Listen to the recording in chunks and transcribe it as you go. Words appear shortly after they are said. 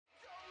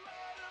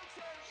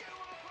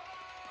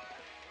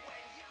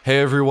Hey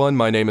everyone,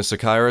 my name is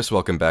Sakairos,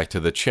 welcome back to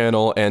the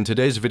channel, and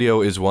today's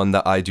video is one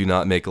that I do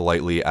not make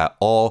lightly at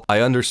all. I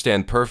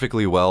understand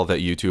perfectly well that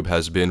YouTube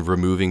has been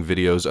removing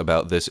videos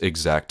about this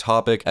exact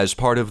topic as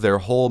part of their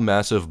whole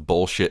massive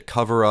bullshit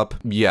cover-up.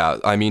 Yeah,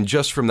 I mean,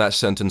 just from that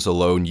sentence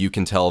alone, you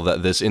can tell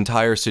that this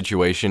entire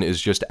situation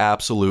is just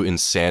absolute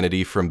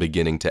insanity from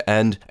beginning to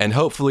end, and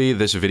hopefully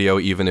this video,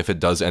 even if it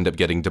does end up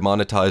getting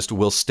demonetized,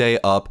 will stay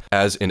up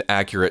as an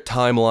accurate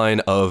timeline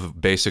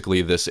of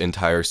basically this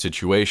entire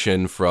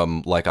situation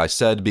from, like I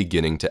said,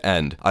 beginning to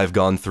end. I've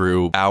gone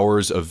through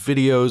hours of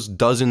videos,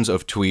 dozens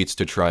of tweets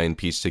to try and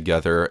piece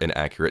together an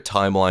accurate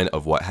timeline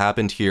of what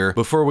happened here.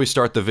 Before we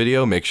start the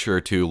video, make sure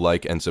to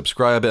like and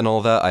subscribe and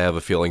all that. I have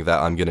a feeling that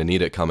I'm gonna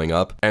need it coming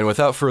up. And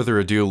without further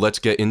ado, let's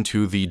get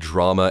into the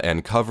drama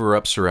and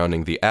cover-up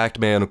surrounding the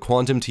Actman,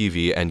 Quantum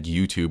TV, and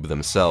YouTube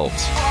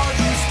themselves.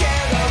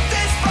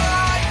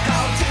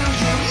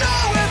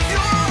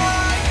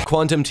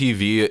 Quantum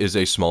TV is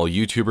a small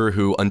YouTuber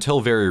who, until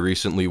very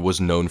recently,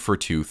 was known for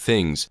two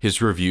things: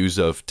 his reviews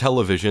of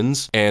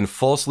televisions and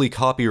falsely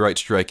copyright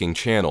striking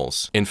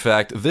channels. In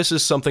fact, this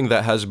is something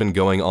that has been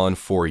going on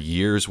for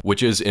years,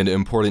 which is an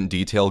important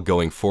detail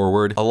going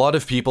forward. A lot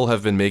of people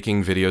have been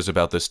making videos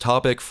about this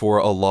topic for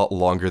a lot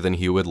longer than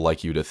he would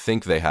like you to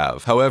think they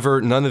have.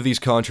 However, none of these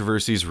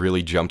controversies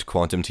really jumped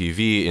Quantum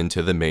TV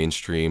into the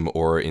mainstream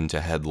or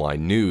into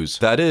headline news.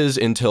 That is,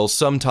 until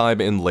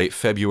sometime in late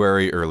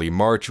February, early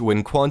March,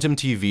 when Quantum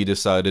TV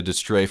decided to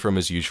stray from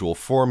his usual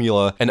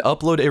formula and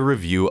upload a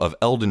review of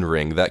Elden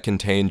Ring that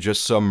contained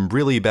just some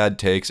really bad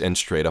takes and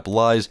straight up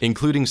lies,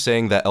 including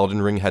saying that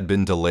Elden Ring had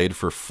been delayed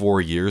for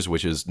 4 years,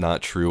 which is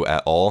not true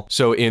at all.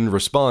 So in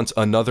response,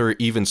 another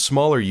even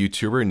smaller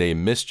YouTuber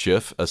named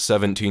Mischief, a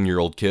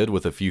 17-year-old kid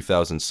with a few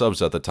thousand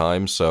subs at the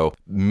time, so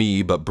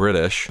me but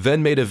British,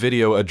 then made a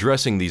video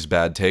addressing these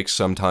bad takes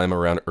sometime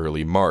around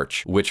early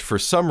March, which for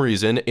some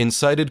reason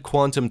incited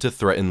Quantum to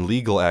threaten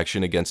legal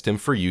action against him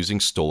for using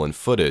stolen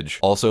footage.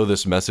 Also,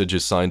 this message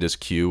is signed as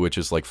Q, which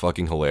is like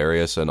fucking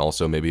hilarious and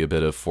also maybe a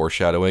bit of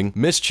foreshadowing.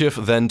 Mischief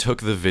then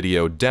took the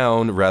video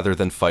down rather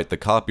than fight the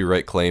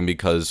copyright claim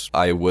because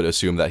I would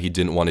assume that he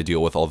didn't want to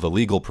deal with all the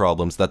legal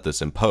problems that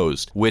this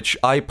imposed, which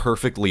I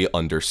perfectly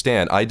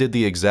understand. I did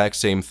the exact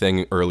same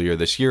thing earlier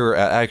this year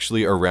at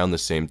actually around the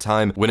same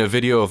time when a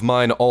video of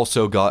mine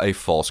also got a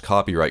false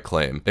copyright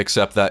claim,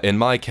 except that in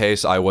my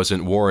case I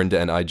wasn't warned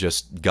and I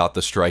just got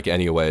the strike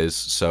anyways,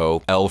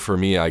 so L for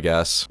me, I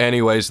guess.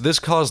 Anyways, this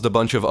caused a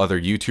bunch of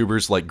other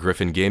YouTubers like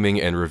Griffin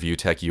Gaming and Review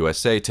Tech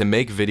USA to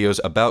make videos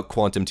about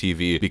Quantum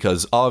TV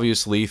because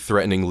obviously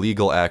threatening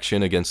legal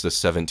action against a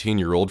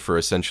 17-year-old for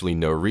essentially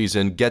no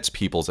reason gets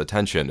people's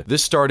attention.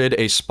 This started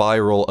a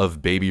spiral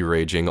of baby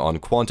raging on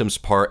Quantum's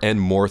part and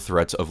more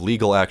threats of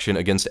legal action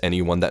against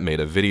anyone that made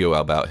a video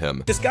about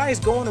him. This guy is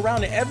going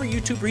around to every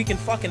YouTuber he can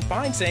fucking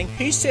find saying,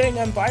 he's saying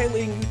I'm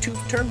violating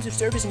YouTube terms of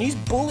service and he's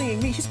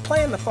bullying me, he's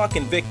playing the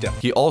fucking victim.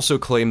 He also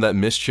claimed that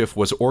Mischief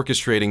was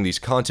orchestrating these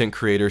content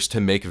creators to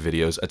make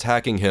videos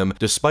attacking him,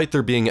 despite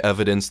there being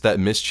evidence that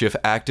Mischief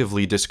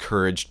actively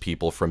discouraged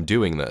people from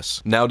doing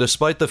this. Now,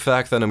 despite the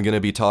fact that I'm going to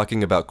be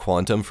talking about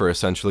Quantum for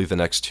essentially the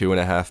next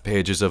 2.5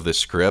 pages of this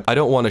script, I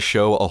don't want to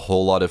show a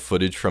whole lot of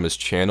footage from his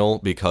channel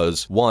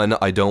because, one,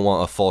 I don't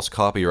want a false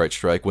copyright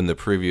strike when the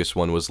previous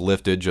one was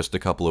lifted just a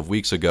couple of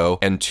weeks ago,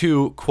 and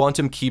two,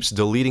 Quantum keeps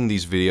deleting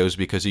these videos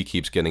because he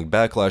keeps getting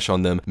backlash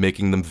on them,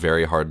 making them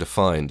very hard to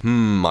find.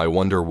 I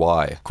wonder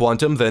why.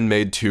 Quantum then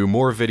made 2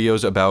 more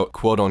videos about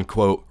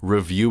quote-unquote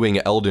reviewing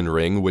Elden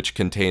Ring, which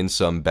contains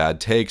some bad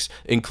takes,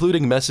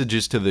 including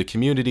messages to the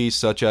community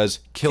such as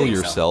kill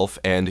yourself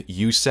and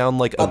you sound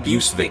like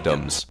abuse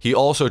victims. He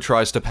also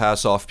tries to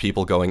pass off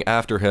people going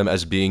after him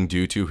as being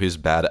due to his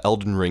bad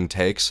Elden Ring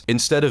takes,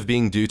 instead of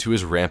being due to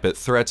his rampant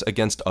threats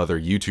against other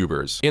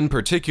YouTubers. In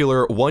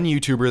particular, one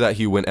YouTuber that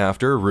he went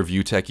after,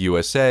 Review Tech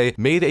USA,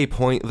 made a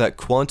point that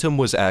Quantum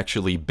was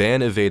actually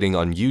ban evading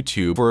on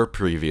YouTube for a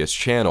previous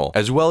channel,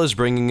 as well as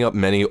bringing up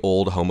many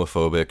old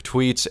homophobic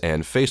tweets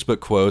and Facebook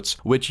quotes,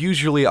 which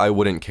usually I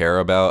wouldn't care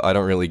about. I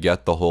don't really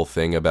get the whole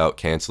thing about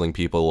canceling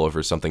people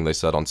over something they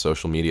said on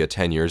social media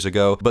 10 years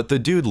ago, but the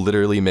dude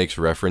literally makes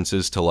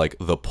references to like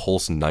the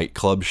Pulse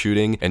nightclub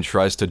shooting and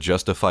tries to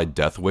justify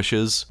death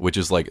wishes, which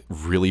is like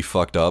really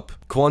fucked up.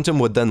 Quantum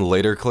would then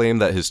later claim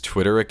that his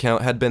Twitter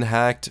account had been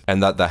hacked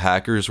and that the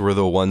hackers were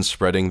the ones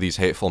spreading these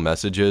hateful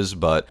messages,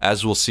 but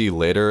as we'll see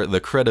later,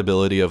 the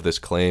credibility of this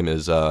claim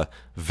is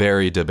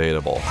very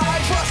debatable.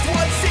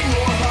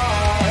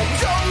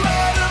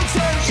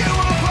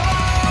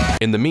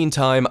 In the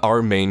meantime,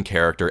 our main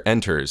character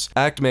enters.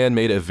 Actman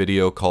made a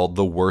video called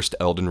The Worst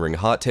Elden Ring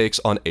Hot Takes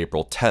on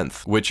April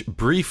 10th, which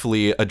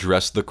briefly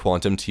addressed the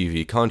Quantum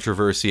TV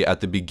controversy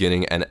at the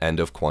beginning and end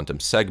of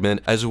Quantum's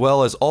segment, as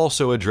well as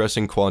also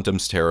addressing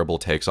Quantum's terrible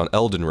takes on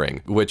Elden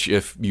Ring, which,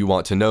 if you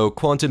want to know,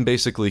 Quantum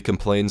basically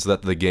complains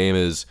that the game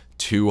is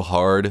too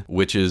hard,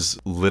 which is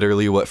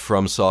literally what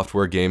From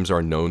Software games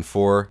are known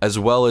for, as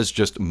well as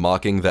just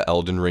mocking the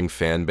Elden Ring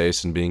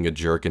fanbase and being a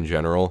jerk in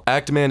general.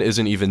 Actman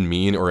isn't even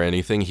mean or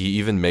anything, he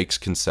even makes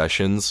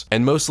concessions,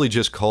 and mostly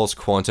just calls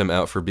Quantum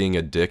out for being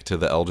a dick to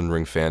the Elden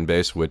Ring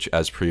fanbase, which,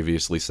 as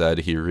previously said,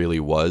 he really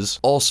was.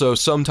 Also,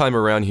 sometime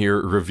around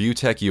here, Review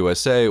Tech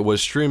USA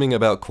was streaming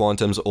about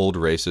Quantum's old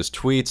racist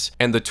tweets,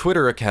 and the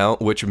Twitter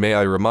account, which may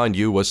I remind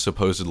you was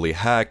supposedly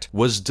hacked,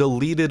 was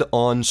deleted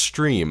on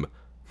stream.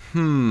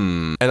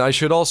 And I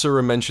should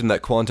also mention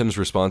that Quantum's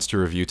response to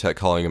Review Tech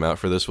calling him out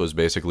for this was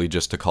basically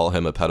just to call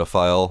him a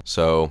pedophile,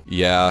 so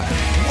yeah.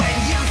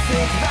 When you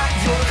think that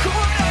you're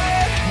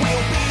cornered,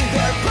 we'll be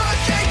there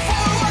pushing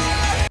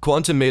forward.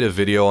 Quantum made a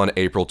video on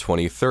April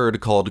 23rd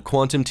called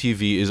Quantum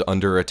TV is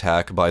Under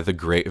Attack by the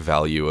Great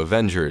Value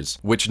Avengers,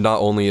 which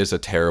not only is a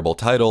terrible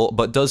title,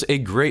 but does a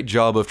great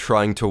job of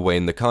trying to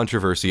wane the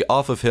controversy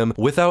off of him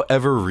without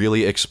ever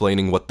really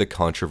explaining what the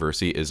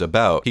controversy is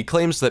about. He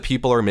claims that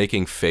people are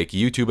making fake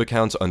YouTube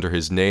accounts under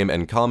his name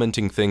and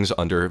commenting things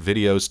under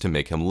videos to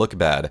make him look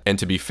bad. And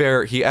to be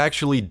fair, he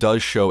actually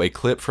does show a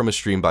clip from a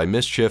stream by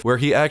Mischief where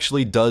he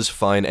actually does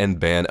find and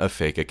ban a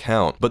fake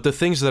account. But the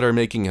things that are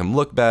making him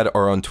look bad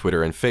are on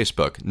Twitter and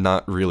Facebook,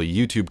 not really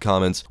YouTube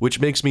comments,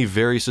 which makes me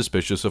very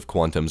suspicious of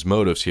Quantum's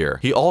motives here.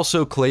 He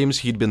also claims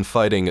he'd been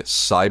fighting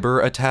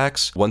cyber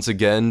attacks, once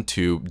again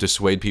to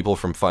dissuade people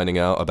from finding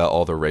out about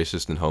all the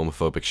racist and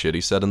homophobic shit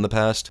he said in the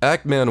past.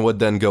 Actman would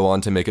then go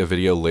on to make a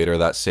video later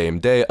that same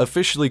day,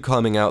 officially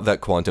coming out that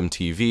Quantum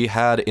TV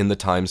had, in the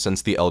time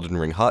since the Elden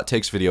Ring Hot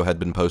Takes video had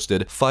been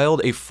posted, filed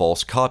a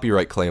false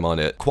copyright claim on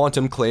it.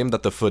 Quantum claimed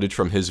that the footage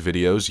from his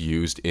videos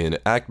used in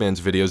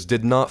Actman's videos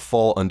did not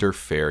fall under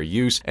fair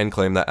use, and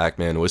claimed that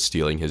Actman was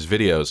stealing his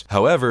videos.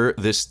 However,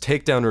 this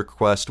takedown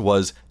request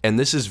was, and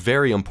this is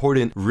very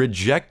important,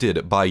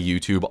 rejected by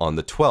YouTube on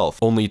the 12th,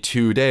 only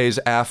 2 days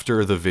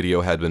after the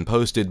video had been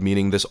posted,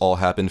 meaning this all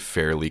happened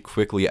fairly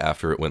quickly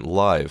after it went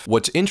live.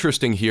 What's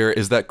interesting here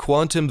is that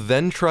Quantum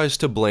then tries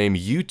to blame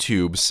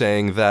YouTube,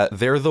 saying that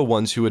they're the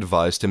ones who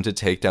advised him to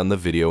take down the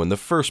video in the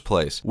first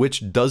place,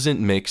 which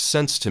doesn't make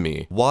sense to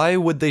me. Why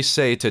would they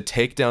say to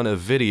take down a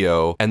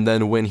video, and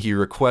then when he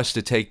requests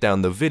to take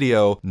down the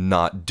video,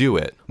 not do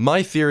it?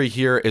 My theory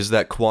here is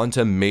that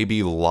Quantum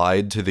maybe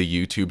lied to the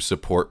YouTube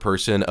support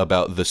person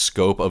about the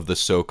scope of the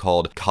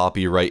so-called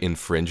copyright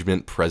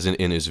infringement present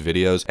in his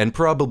videos, and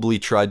probably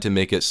tried to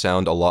make it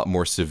sound a lot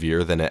more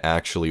severe than it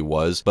actually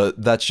was,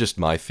 but that's just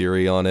my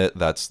theory on it.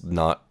 That's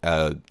not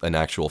an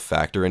actual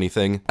fact or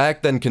anything.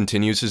 Act then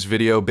continues his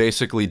video,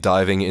 basically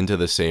diving into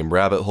the same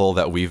rabbit hole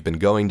that we've been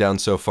going down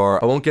so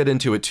far. I won't get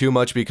into it too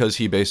much because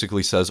he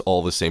basically says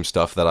all the same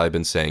stuff that I've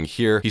been saying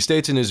here. He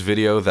states in his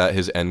video that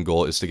his end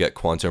goal is to get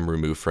Quantum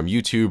removed from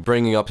YouTube,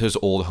 bringing up his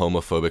old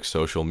homophobic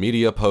social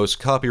media posts,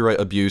 copyright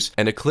abuse,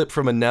 and a clip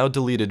from a now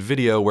deleted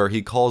video where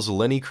he calls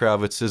Lenny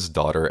Kravitz's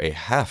daughter a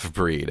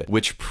half-breed,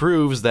 which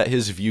proves that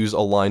his views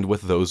aligned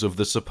with those of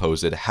the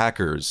supposed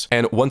hackers.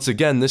 And once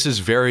again, this is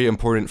very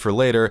important for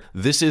later,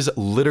 this is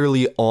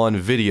literally on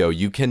video.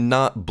 You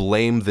cannot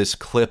blame this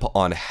clip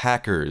on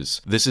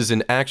hackers. This is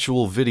an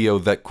actual video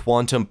that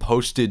Quantum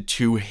posted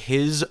to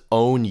his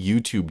own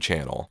YouTube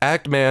channel.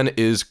 Actman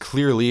is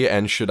clearly,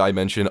 and should I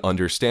mention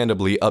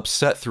understandably,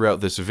 upset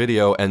throughout this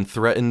video and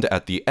threatened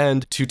at the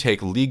end to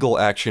take legal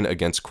action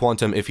against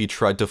Quantum if he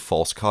tried to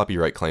false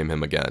copyright claim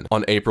him again.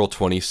 On April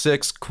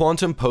 26th,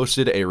 Quantum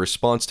posted a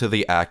response to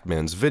the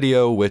Actman's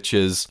video, which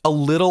is a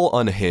little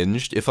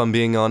unhinged, if I'm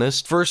being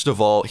honest. First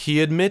of all, he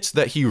admits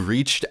that he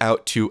reached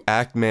out to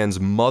Actman's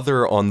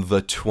mother on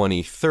the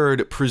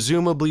 23rd,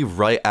 presumably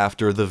right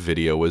after the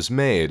video was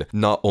made.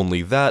 Not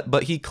only that,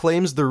 but he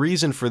claims the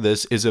reason for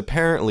this is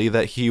apparently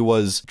that he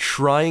was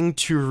trying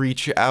to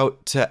reach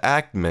out to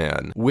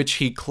Actman, which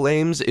he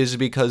claims is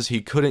because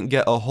he couldn't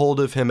get a hold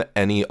of him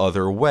any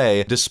other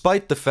way,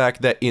 despite the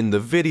fact that in the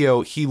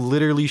video, he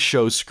literally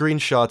shows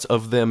screenshots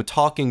of them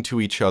talking to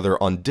each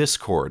other on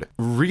Discord.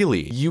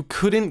 Really? You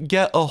couldn't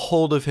get a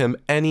hold of him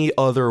any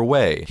other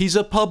way? He's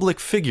a public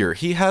figure.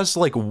 He has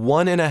like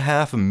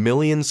 1.5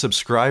 million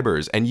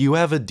subscribers, and you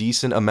have a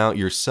decent amount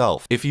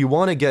yourself. If you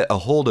want to get a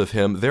hold of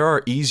him, there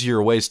are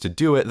easier ways to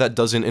do it that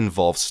doesn't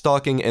involve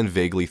stalking and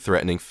vaguely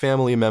threatening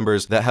family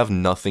members that have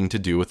nothing to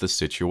do with the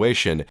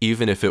situation.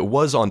 Even if it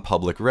was on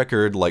public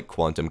record, like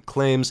Quantum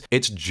claims,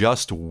 it's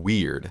just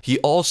weird. He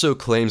also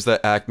claims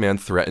that Actman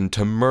threatened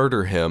to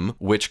murder him,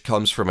 which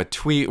comes from a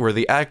tweet where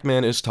the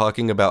Actman is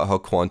talking about how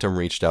Quantum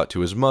reached out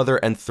to his mother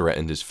and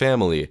threatened his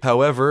family.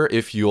 However,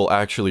 if you'll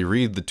actually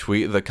read the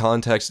tweet, the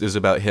context is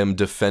about him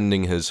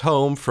defending his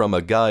home from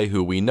a guy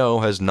who we know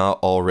has not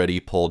already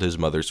pulled his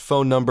mother's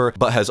phone number,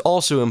 but has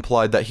also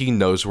implied that he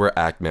knows where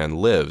Actman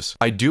lives.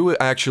 I do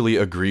actually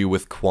agree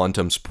with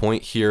Quantum's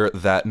point here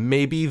that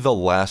maybe the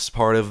last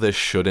part of this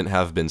should shouldn't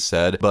have been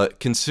said, but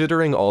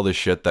considering all the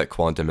shit that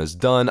Quantum has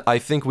done, I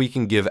think we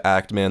can give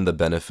Actman the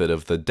benefit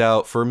of the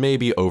doubt for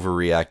maybe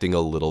overreacting a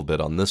little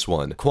bit on this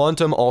one.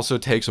 Quantum also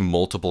takes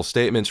multiple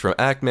statements from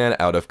Actman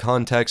out of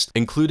context,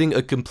 including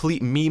a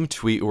complete meme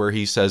tweet where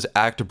he says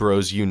Act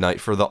Bros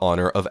unite for the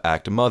honor of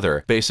Act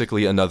Mother,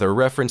 basically another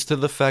reference to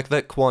the fact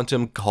that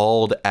Quantum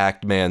called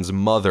Actman's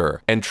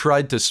mother, and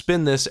tried to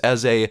spin this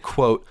as a,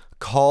 quote,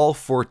 call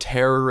for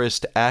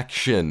terrorist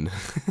action.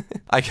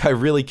 I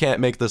really can't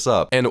make this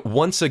up. And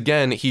once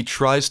again, he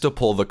tries to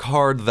pull the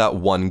card that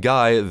one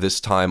guy, this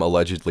time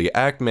allegedly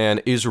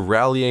Actman, is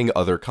rallying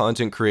other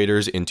content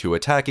creators into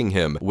attacking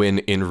him, when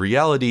in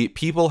reality,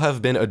 people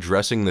have been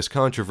addressing this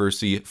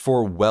controversy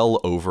for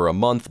well over a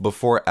month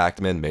before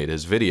Actman made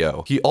his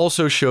video. He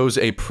also shows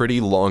a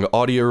pretty long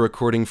audio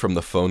recording from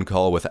the phone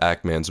call with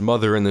Actman's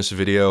mother in this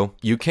video.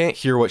 You can't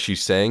hear what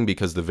she's saying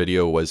because the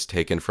video was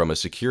taken from a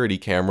security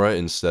camera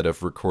instead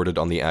of recorded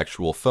on the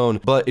actual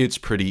phone, but it's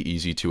pretty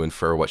easy to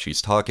infer what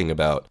she's talking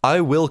about.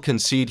 I will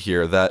concede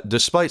here that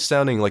despite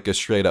sounding like a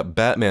straight up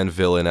Batman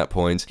villain at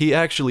points, he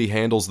actually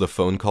handles the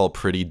phone call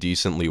pretty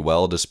decently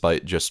well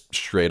despite just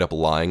straight up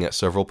lying at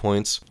several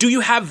points. Do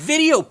you have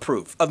video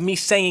proof of me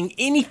saying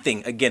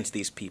anything against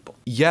these people?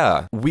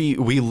 Yeah, we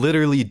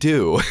literally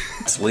do.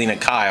 Selena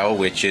Kyle,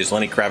 which is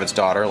Lenny Kravitz's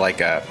daughter,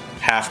 like a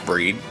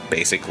half-breed,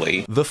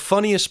 basically. The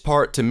funniest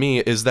part to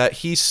me is that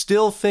he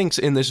still thinks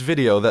in this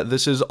video that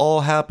this is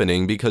all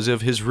happening because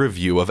of his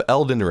review of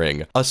Elden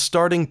Ring. A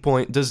starting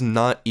point does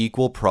not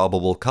equal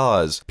probable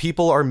cause.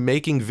 People are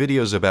making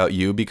videos about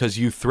you because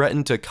you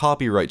threatened to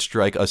copyright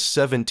strike a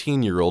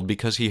 17-year-old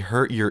because he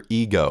hurt your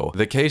ego.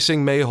 The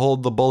casing may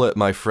hold the bullet,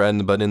 my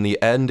friend, but in the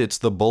end, it's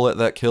the bullet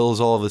that kills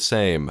all the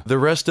same. The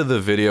rest of the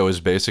video is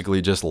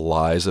basically just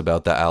lies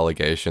about the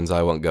allegations.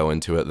 I won't go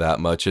into it that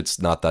much.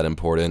 It's not that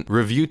important.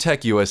 Review Tech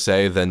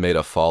USA then made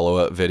a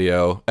follow-up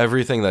video.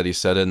 Everything that he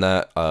said in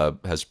that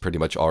has pretty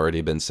much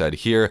already been said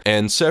here,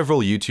 and several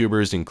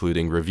YouTubers,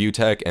 including Review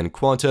Tech and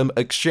Quantum,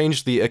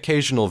 exchanged the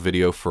occasional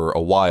video for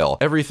a while.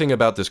 Everything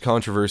about this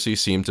controversy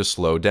seemed to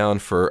slow down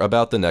for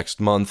about the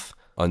next month,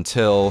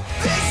 until...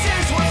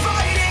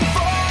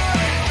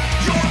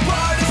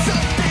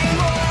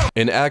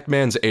 In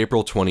Actman's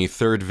April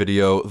 23rd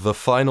video, the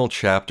final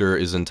chapter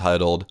is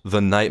entitled, "The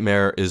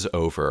Nightmare is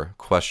Over?" ?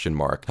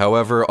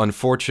 However,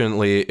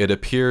 unfortunately, it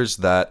appears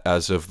that,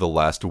 as of the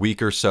last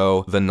week or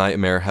so, the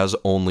nightmare has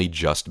only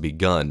just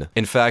begun.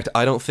 In fact,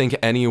 I don't think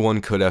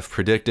anyone could have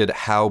predicted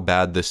how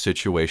bad this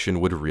situation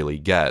would really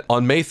get.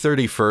 On May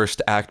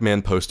 31st,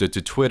 Actman posted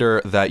to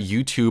Twitter that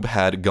YouTube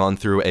had gone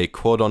through a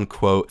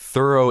quote-unquote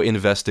thorough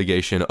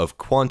investigation of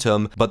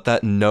Quantum, but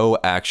that no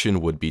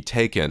action would be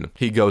taken.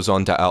 He goes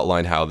on to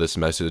outline how this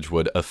message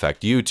would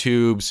affect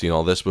YouTube, seen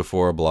all this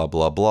before, blah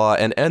blah blah,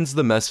 and ends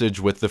the message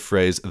with the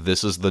phrase,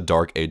 "This is the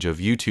dark age of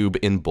YouTube,"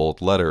 in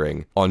bold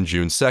lettering. On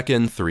June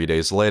 2nd, 3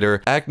 days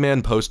later,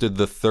 Actman posted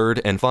the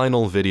third and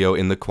final video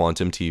in the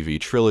Quantum TV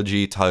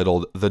trilogy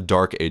titled "The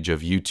Dark Age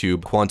of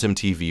YouTube, Quantum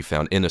TV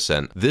Found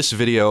Innocent." This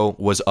video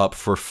was up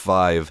for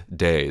 5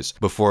 days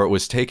before it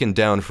was taken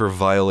down for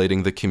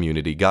violating the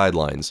community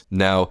guidelines.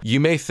 Now, you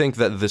may think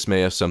that this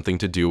may have something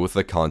to do with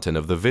the content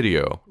of the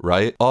video,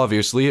 right?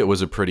 Obviously, it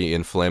was a pretty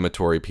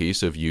inflammatory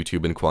piece of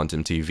YouTube and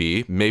Quantum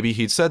TV. Maybe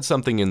he'd said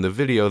something in the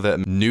video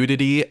that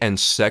nudity and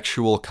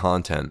sexual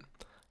content.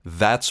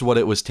 That's what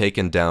it was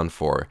taken down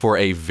for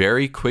a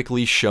very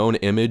quickly shown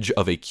image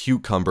of a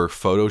cucumber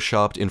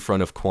photoshopped in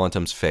front of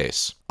Quantum's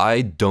face.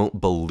 I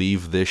don't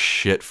believe this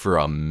shit for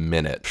a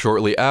minute.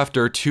 Shortly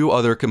after, 2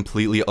 other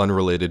completely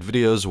unrelated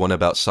videos, one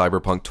about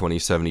Cyberpunk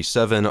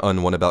 2077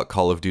 and one about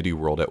Call of Duty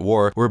World at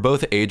War, were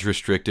both age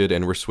restricted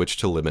and were switched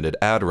to limited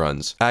ad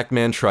runs.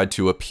 Actman tried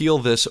to appeal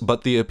this,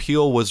 but the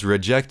appeal was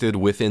rejected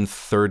within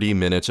 30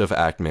 minutes of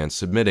Actman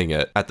submitting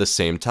it. At the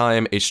same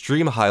time, a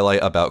stream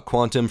highlight about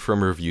Quantum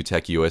from Review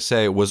Tech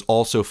USA was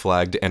also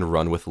flagged and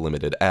run with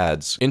limited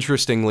ads.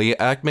 Interestingly,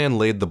 Actman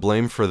laid the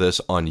blame for this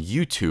on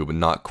YouTube,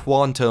 not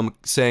Quantum,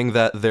 saying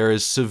that there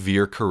is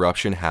severe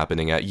corruption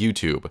happening at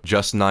YouTube.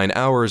 Just 9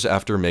 hours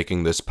after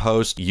making this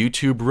post,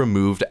 YouTube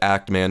removed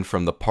Actman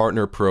from the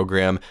partner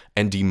program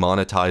and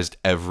demonetized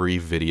every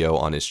video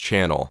on his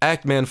channel.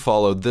 Actman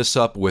followed this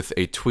up with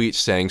a tweet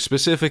saying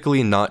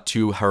specifically not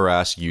to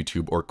harass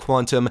YouTube or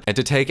Quantum and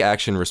to take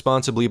action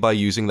responsibly by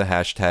using the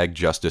hashtag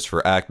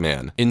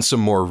 #JusticeForActman. In some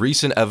more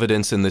recent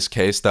evidence in this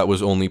case that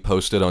was only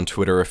posted on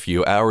Twitter a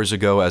few hours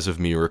ago as of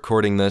me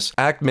recording this,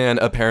 Actman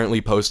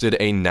apparently posted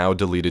a now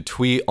deleted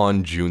tweet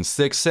on June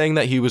 6th saying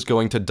that he was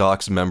going to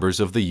dox members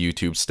of the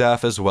YouTube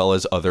staff as well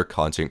as other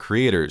content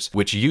creators,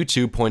 which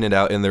YouTube pointed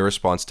out in their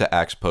response to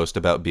Act's post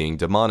about being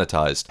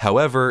demonetized.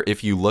 However,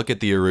 if you look at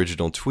the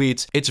original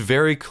tweets, it's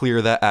very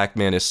clear that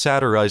Actman is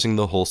satirizing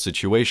the whole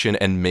situation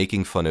and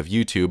making fun of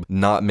YouTube,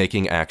 not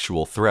making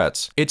actual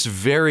threats. It's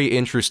very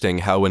interesting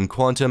how when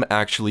Quantum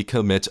actually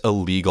commits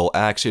illegal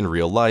acts in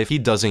real life, he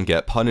doesn't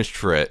get punished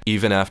for it,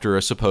 even after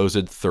a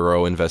supposed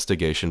thorough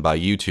investigation by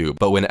YouTube.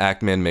 But when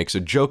Actman makes a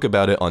joke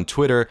about it on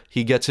Twitter,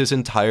 he gets his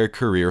entire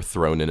career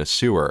thrown in a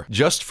sewer.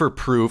 Just for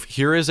proof,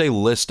 here is a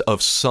list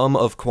of some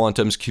of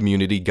Quantum's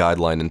community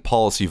guideline and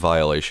policy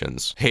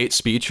violations. Hate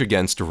speech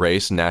against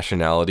race,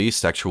 nationality,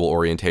 sexual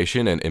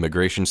orientation, and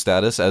immigration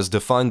status as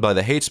defined by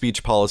the hate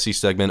speech policy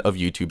segment of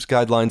YouTube's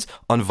guidelines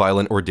on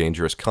violent or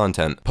dangerous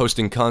content.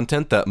 Posting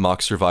content that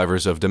mocks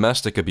survivors of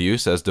domestic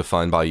abuse as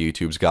defined by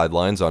YouTube's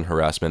guidelines on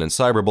harassment and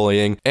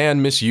cyberbullying,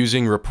 and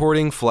misusing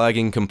reporting,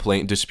 flagging,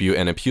 complaint, dispute,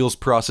 and appeals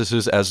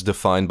processes as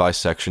defined by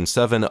Section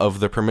 7 of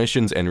the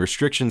Permissions and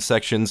Restrictions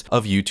sections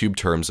of YouTube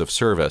Terms of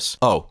Service.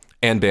 Oh,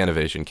 and ban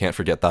evasion, can't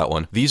forget that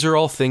one. These are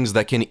all things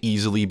that can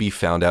easily be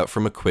found out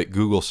from a quick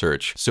Google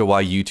search, so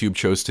why YouTube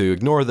chose to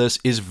ignore this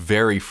is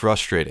very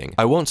frustrating.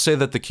 I won't say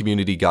that the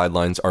community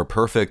guidelines are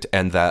perfect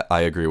and that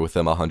I agree with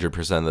them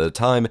 100% of the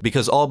time,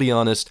 because I'll be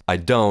honest, I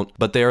don't,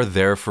 but they are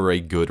there for a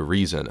good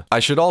reason. I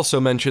should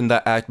also mention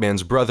that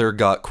Ackman's brother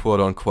got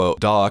quote-unquote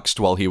doxxed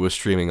while he was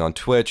streaming on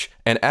Twitch,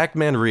 and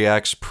Ackman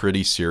reacts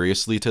pretty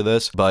seriously to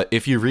this, but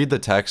if you read the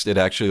text, it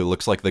actually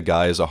looks like the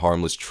guy is a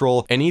harmless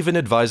troll, and even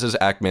advises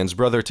Ackman's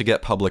brother to get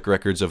public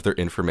records of their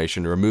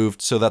information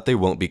removed so that they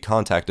won't be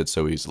contacted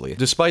so easily.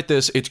 Despite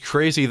this, it's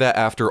crazy that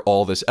after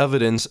all this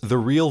evidence, the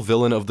real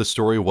villain of the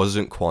story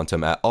wasn't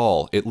Quantum at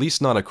all, at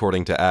least not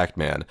according to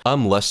Ackman.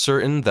 I'm less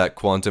certain that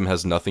Quantum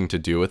has nothing to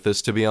do with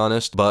this, to be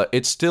honest, but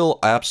it's still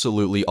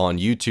absolutely on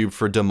YouTube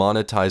for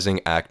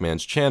demonetizing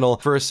Ackman's channel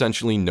for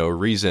essentially no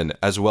reason,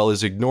 as well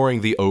as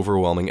ignoring the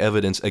overwhelming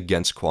evidence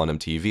against Quantum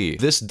TV.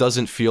 This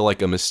doesn't feel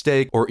like a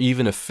mistake or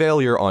even a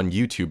failure on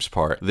YouTube's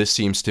part. This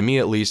seems to me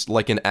at least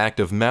like an act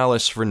of malice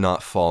for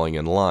not falling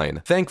in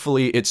line.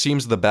 Thankfully, it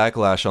seems the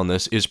backlash on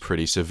this is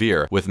pretty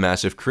severe, with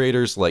massive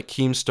creators like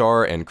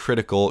Keemstar and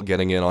Critical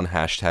getting in on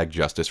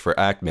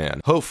 #JusticeForAckman.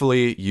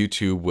 Hopefully,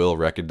 YouTube will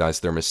recognize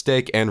their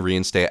mistake and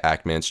reinstate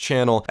Ackman's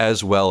channel,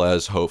 as well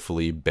as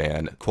hopefully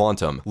ban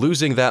Quantum.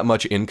 Losing that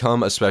much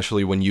income,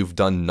 especially when you've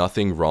done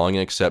nothing wrong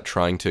except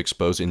trying to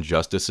expose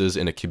injustices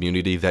in a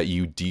community that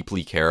you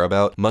deeply care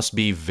about, must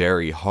be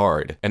very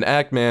hard. And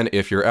Ackman,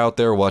 if you're out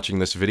there watching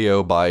this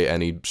video by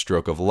any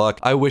stroke of luck,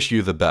 I wish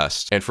you the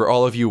best. And for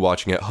all of you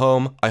watching at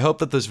home, I hope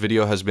that this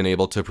video has been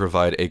able to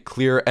provide a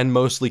clear and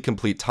mostly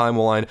complete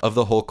timeline of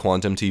the whole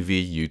Quantum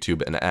TV,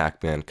 YouTube, and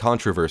Ackman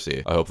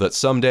controversy. I hope that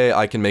someday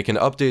I can make an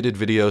updated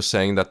video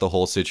saying that the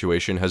whole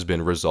situation has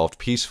been resolved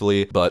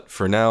peacefully, but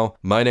for now,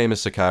 my name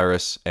is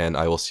Sakairis, and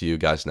I will see you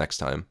guys next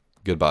time.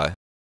 Goodbye.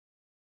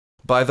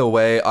 By the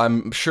way,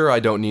 I'm sure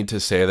I don't need to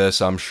say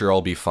this, I'm sure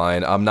I'll be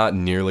fine. I'm not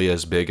nearly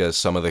as big as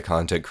some of the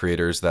content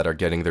creators that are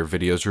getting their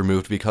videos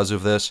removed because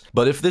of this,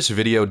 but if this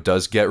video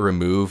does get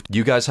removed,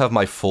 you guys have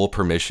my full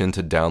permission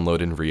to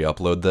download and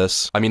re-upload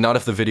this. I mean, not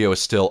if the video is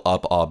still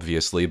up,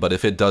 obviously, but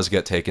if it does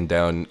get taken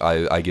down,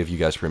 I give you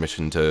guys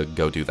permission to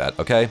go do that,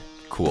 okay?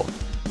 Cool.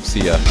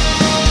 See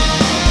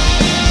ya.